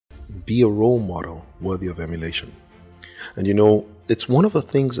Be a role model worthy of emulation. And you know, it's one of the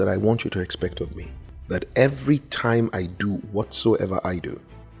things that I want you to expect of me, that every time I do whatsoever I do,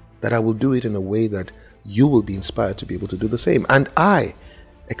 that I will do it in a way that you will be inspired to be able to do the same. And I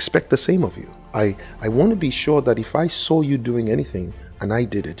expect the same of you. I want to be sure that if I saw you doing anything and I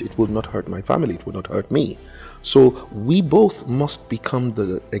did it, it will not hurt my family, it will not hurt me. So we both must become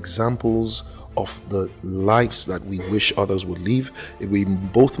the examples of the lives that we wish others would live. We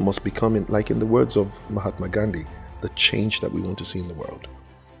both must become, like in the words of Mahatma Gandhi, the change that we want to see in the world.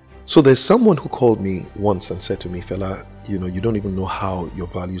 So there's someone who called me once and said to me, Fela, you know, you don't even know how your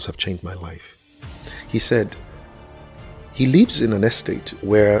values have changed my life. He said he lives in an estate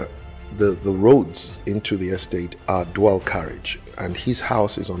where the roads into the estate are dual carriage, and his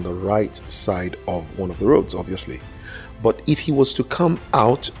house is on the right side of one of the roads, obviously. But if he was to come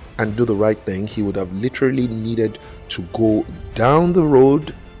out and do the right thing, he would have literally needed to go down the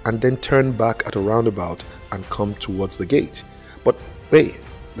road and then turn back at a roundabout and come towards the gate. But hey,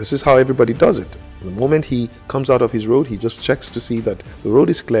 this is how everybody does it. The moment he comes out of his road, he just checks to see that the road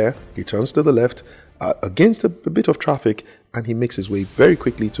is clear. He turns to the left against a bit of traffic, and he makes his way very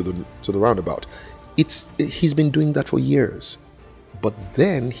quickly to the roundabout. He's been doing that for years. But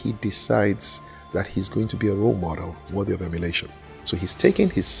then he decides that he's going to be a role model worthy of emulation. So he's taking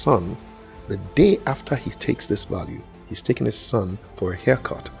his son, the day after he takes this value, he's taking his son for a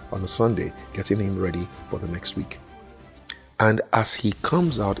haircut on a Sunday, getting him ready for the next week. And as he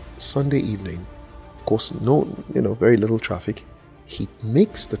comes out Sunday evening, of course, very little traffic, he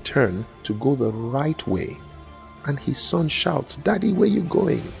makes the turn to go the right way. And his son shouts, "Daddy, where you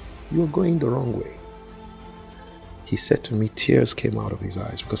going? You're going the wrong way." He said to me, tears came out of his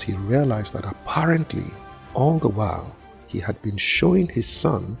eyes, because he realized that apparently all the while he had been showing his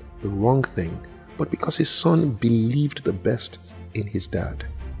son the wrong thing, but because his son believed the best in his dad,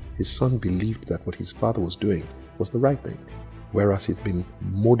 his son believed that what his father was doing was the right thing, whereas he'd been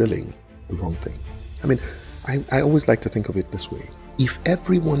modeling the wrong thing. I mean, I always like to think of it this way. If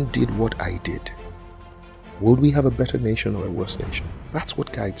everyone did what I did, would we have a better nation or a worse nation? That's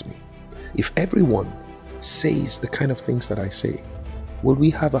what guides me. If everyone says the kind of things that I say, will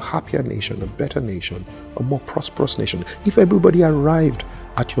we have a happier nation, a better nation, a more prosperous nation? If everybody arrived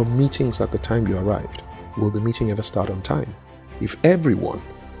at your meetings at the time you arrived, will the meeting ever start on time? If everyone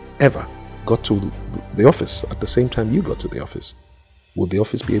ever got to the office at the same time you got to the office, will the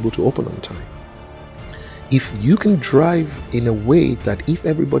office be able to open on time? If you can drive in a way that if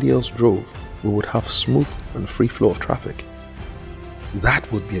everybody else drove, we would have smooth and free flow of traffic,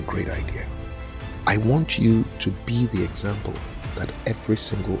 that would be a great idea. I want you to be the example that every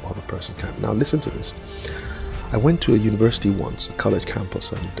single other person can. Now listen to this. I went to a university once, a college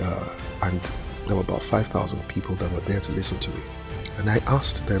campus, and there were about 5,000 people that were there to listen to me. And I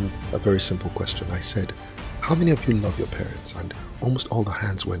asked them a very simple question. I said, how many of you love your parents? And almost all the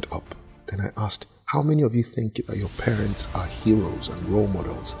hands went up. Then I asked, how many of you think that your parents are heroes and role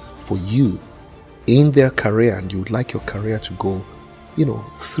models for you in their career, and you would like your career to go,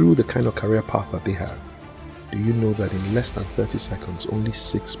 through the kind of career path that they have? Do you know that in less than 30 seconds, only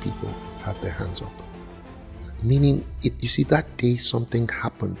 6 people had their hands up? Meaning, you see, that day something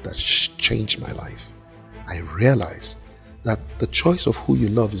happened that changed my life. I realized that the choice of who you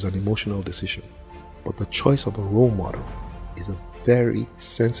love is an emotional decision, but the choice of a role model is a very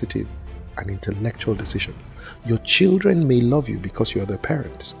sensitive and intellectual decision. Your children may love you because you are their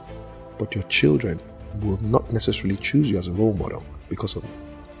parents, but your children will not necessarily choose you as a role model because of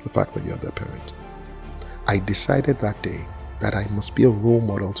the fact that you are their parent. I decided that day that I must be a role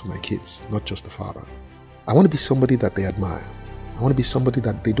model to my kids, not just a father. I want to be somebody that they admire. I want to be somebody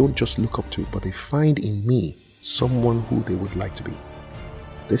that they don't just look up to, but they find in me someone who they would like to be.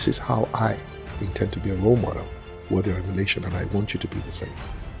 This is how I intend to be a role model worthy of emulation, and I want you to be the same.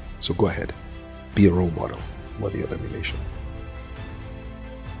 So go ahead, be a role model worthy of emulation.